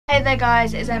Hey there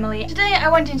guys, it's Emily. Today I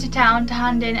went into town to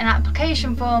hand in an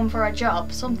application form for a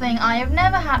job, something I have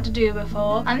never had to do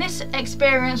before, and this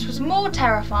experience was more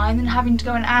terrifying than having to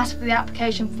go and ask for the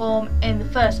application form in the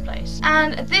first place.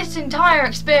 And this entire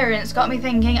experience got me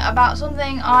thinking about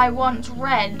something I once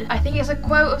read. I think it's a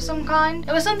quote of some kind.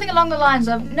 It was something along the lines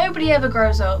of, nobody ever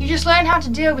grows up. You just learn how to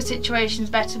deal with situations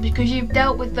better because you've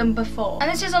dealt with them before. And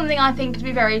this is something I think to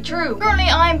be very true. Currently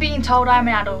I am being told I'm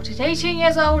an adult. At 18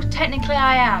 years old, technically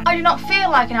I am. I do not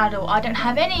feel like an adult. I don't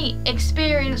have any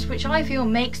experience which I feel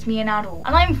makes me an adult.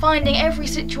 And I'm finding every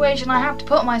situation I have to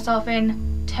put myself in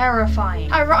terrifying.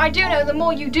 However, I do know the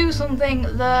more you do something,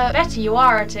 the better you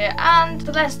are at it, and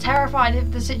the less terrified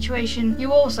of the situation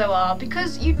you also are,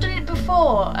 because you've done it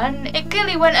before, and it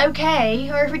clearly went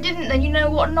okay, or if it didn't, then you know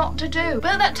what not to do.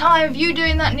 But at that time of you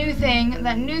doing that new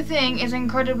thing is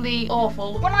incredibly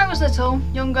awful. When I was little,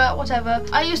 younger, whatever,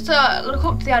 I used to look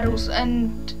up to the adults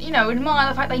and, you know, admire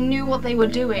the fact they knew what they were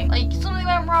doing. Like, something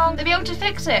went wrong, they'd be able to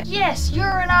fix it. Yes,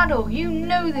 you're an adult, you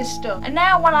know this stuff. And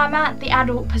now when I'm at the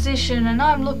adult position and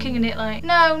I'm looking at it like,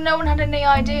 no one had any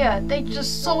idea. They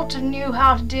just sort of knew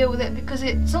how to deal with it because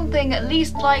it's something at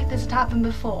least like this had happened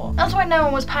before. That's why no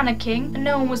one was panicking and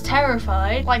no one was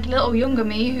terrified, like little younger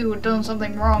me who had done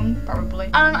something wrong, probably.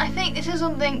 And I think this is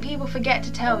something people forget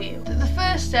to tell you, that the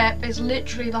first step is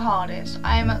literally the hardest.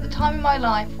 I am at the time in my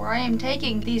life where I am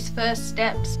taking these first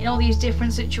steps in all these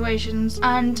different situations,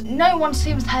 and no one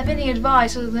seems to have any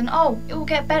advice other than, oh, it will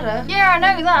get better. Yeah, I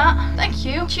know that. Thank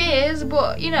you. Cheers.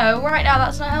 But, you know, right now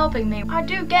that's not helping me. I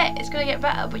do get it's gonna get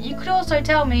better, but you could also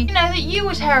tell me, you know, that you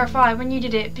were terrified when you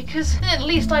did it, because then at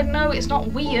least I'd know it's not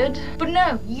weird. But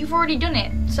no, you've already done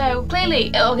it. So clearly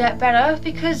it'll get better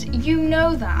because you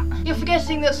know that. You're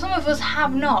forgetting that some of us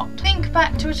have not. Think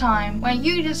back to a time where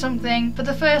you did something for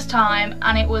the first time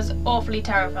and it was awfully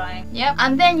terrifying. Yep.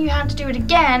 And then you had to do it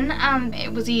again and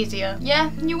it was easier. Yeah?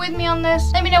 You with me on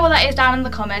this? Let me know what that is down in the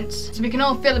comments so we can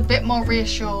all feel a bit more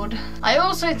reassured. I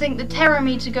also think the terror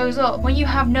meter goes up when you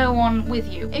have no one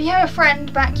with you. If you have a friend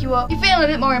to back you up, you feel a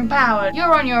bit more empowered.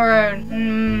 You're on your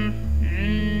own.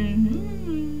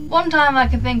 One time I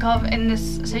can think of in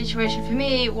this situation for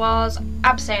me was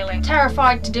abseiling.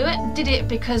 Terrified to do it. Did it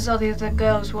because all the other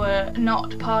girls were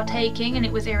not partaking and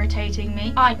it was irritating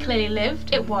me. I clearly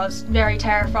lived. It was very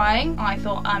terrifying. I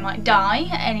thought I might die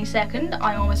at any second.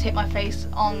 I almost hit my face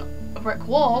on a brick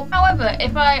wall. However,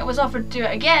 if I was offered to do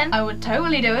it again, I would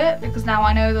totally do it because now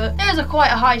I know that there's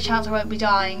quite a high chance I won't be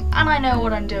dying and I know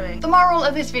what I'm doing. The moral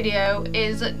of this video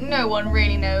is that no one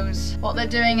really knows what they're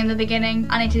doing in the beginning,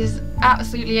 and it is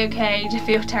absolutely okay to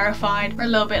feel terrified or a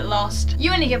little bit lost.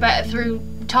 You only get better through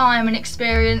time and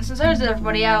experience, and so does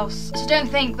everybody else. So don't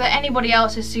think that anybody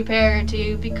else is superior to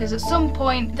you, because at some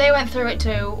point they went through it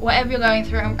too. Whatever you're going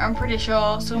through, I'm pretty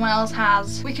sure someone else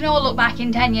has. We can all look back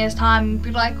in 10 years time and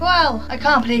be like, well, I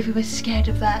can't believe we were scared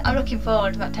of that. I'm looking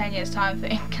forward to that 10 years time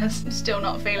thing because I'm still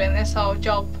not feeling this whole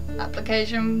job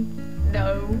application.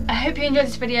 No. I hope you enjoyed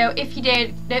this video. If you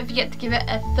did, don't forget to give it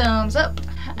a thumbs up.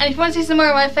 And if you want to see some more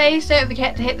of my face, don't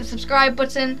forget to hit the subscribe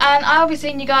button. And I'll be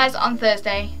seeing you guys on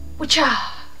Thursday. Whatcha?